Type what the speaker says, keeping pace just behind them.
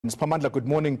Ms. Pamandla, good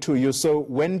morning to you. So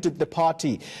when did the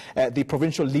party, the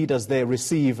provincial leaders there,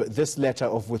 receive this letter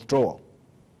of withdrawal?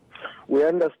 We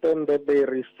understand that they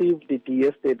received it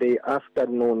yesterday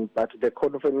afternoon, but the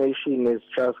confirmation has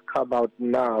just come out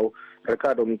now.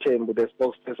 Ricardo Mthembu, the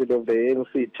spokesperson of the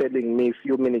ANC, telling me a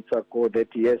few minutes ago that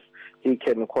yes, he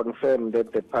can confirm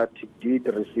that the party did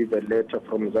receive a letter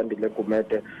from Zandile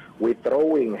Gumede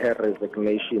withdrawing her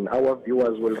resignation. Our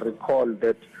viewers will recall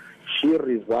that she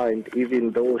resigned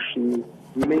even though she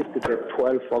missed the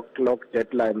 12 o'clock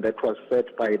deadline that was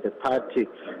set by the party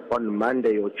on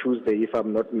Monday or Tuesday, if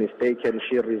I'm not mistaken.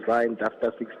 She resigned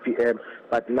after 6 p.m.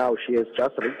 But now she has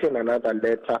just written another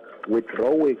letter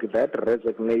withdrawing that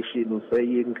resignation,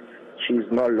 saying she's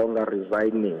no longer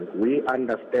resigning. We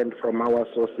understand from our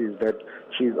sources that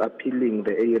she's appealing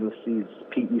the ANC's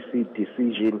PEC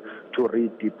decision to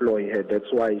redeploy her.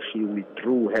 That's why she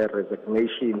withdrew her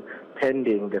resignation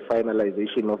pending the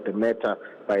finalization of the matter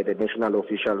by the national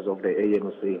officials of the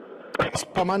ANC.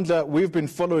 Pamandla, we've been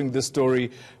following this story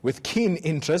with keen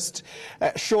interest.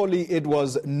 Surely it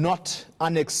was not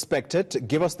unexpected.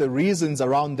 Give us the reasons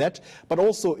around that. But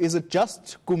also, is it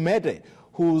just Gumede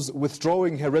who's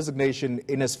withdrawing her resignation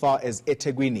in as far as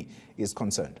eThekwini is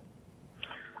concerned?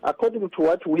 According to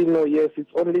what we know, yes, it's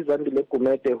only Zandile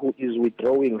Gumede who is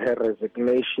withdrawing her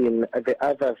resignation. The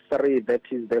other three, that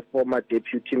is the former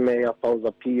Deputy Mayor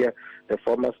Fauza Pia, the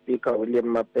former Speaker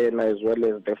William Mapena, as well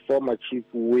as the former Chief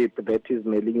Whip, that is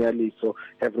Nelinya Liso,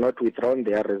 have not withdrawn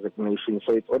their resignation.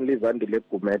 So it's only Zandile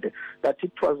Gumede. But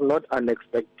it was not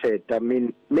unexpected. I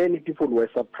mean, many people were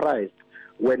surprised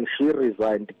when she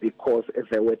resigned because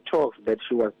there were talks that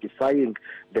she was defying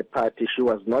the party. She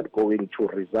was not going to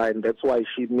resign. That's why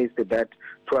she missed that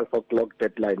 12 o'clock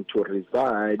deadline to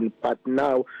resign. But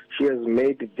now she has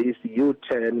made this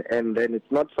U-turn, and then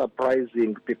it's not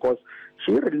surprising because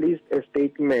she released a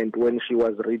statement when she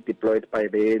was redeployed by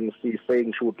the ANC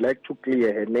saying she would like to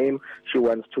clear her name. She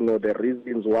wants to know the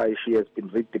reasons why she has been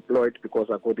redeployed because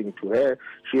according to her,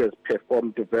 she has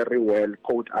performed very well,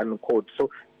 quote unquote. So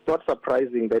it's not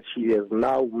surprising that she has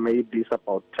now made this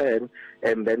about 10,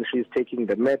 and then she's taking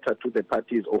the matter to the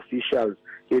party's officials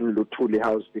in Luthuli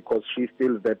House because she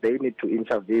feels that they need to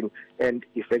intervene and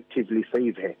effectively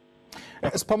save her.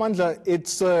 Pamandla,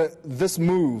 it's this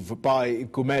move by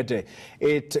Gumede.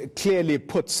 It clearly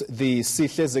puts the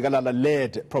Sihle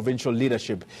Zikalala-led provincial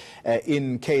leadership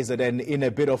in KZN in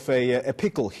a bit of a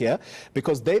pickle here,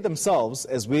 because they themselves,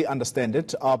 as we understand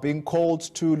it, are being called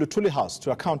to Luthuli House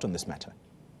to account on this matter.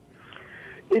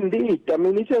 Indeed. I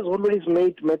mean, it has always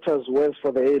made matters worse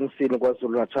for the ANC in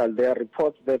KwaZulu-Natal. There are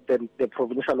reports that the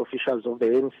provincial officials of the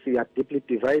ANC are deeply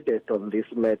divided on this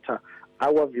matter.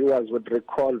 Our viewers would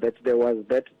recall that there was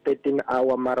that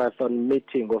 13-hour marathon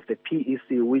meeting of the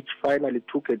PEC which finally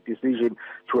took a decision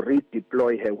to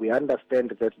redeploy her. We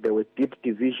understand that there were deep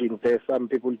divisions there. Some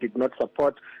people did not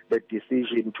support the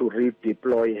decision to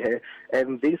redeploy her.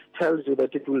 And this tells you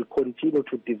that it will continue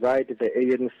to divide the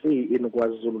ANC in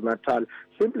KwaZulu-Natal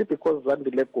simply because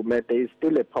Zandile Gumede is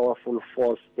still a powerful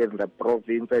force in the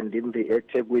province and in the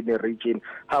eThekwini region.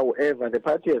 However, the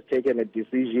party has taken a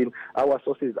decision. Our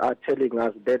sources are telling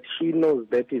us that she knows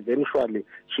that eventually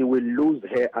she will lose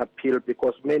her appeal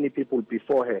because many people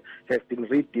before her have been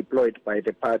redeployed by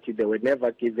the party. They were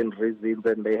never given reasons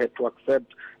and they had to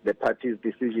accept the party's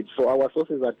decision. So our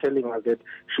sources are telling us that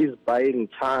she's buying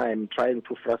time, trying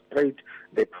to frustrate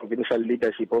the provincial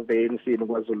leadership of the ANC in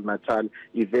KwaZulu-Natal.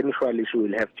 Eventually she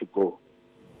will have to go.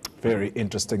 Very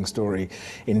interesting story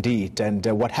indeed. And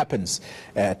what happens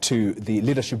to the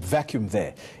leadership vacuum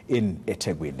there in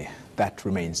eThekwini? That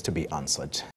remains to be answered.